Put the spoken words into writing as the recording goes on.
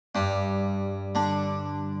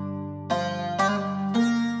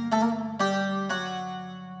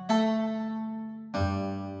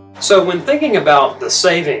So when thinking about the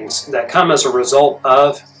savings that come as a result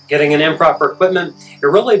of getting an improper equipment, it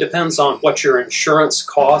really depends on what your insurance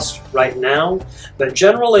costs right now. But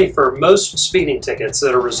generally, for most speeding tickets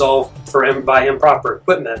that are resolved by improper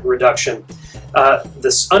equipment reduction,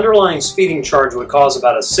 this underlying speeding charge would cause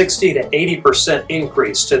about a 60 to 80%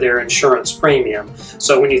 increase to their insurance premium.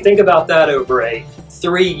 So when you think about that over a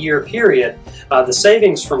 3-year period, the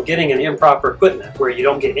savings from getting an improper equipment, where you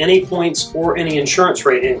don't get any points or any insurance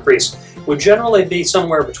rate increase, would generally be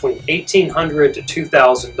somewhere between $1,800 to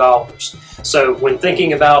 $2,000. So when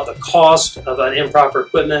thinking about the cost of an improper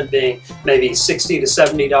equipment being maybe $60 to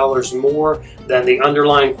 $70 more than the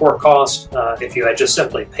underlying court cost, if you had just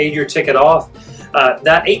simply paid your ticket off,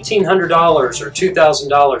 that $1,800 or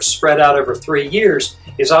 $2,000 spread out over 3 years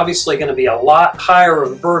is obviously going to be a lot higher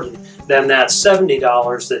of a burden than that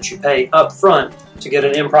 $70 that you pay up front to get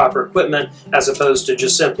an improper equipment, as opposed to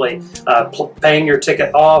just simply paying your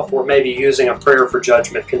ticket off or maybe using a prayer for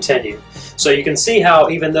judgment continue. So you can see how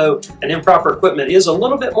even though an improper equipment is a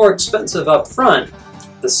little bit more expensive up front,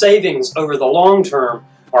 the savings over the long term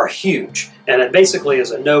are huge, and it basically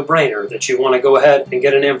is a no-brainer that you want to go ahead and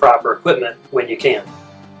get an improper equipment when you can.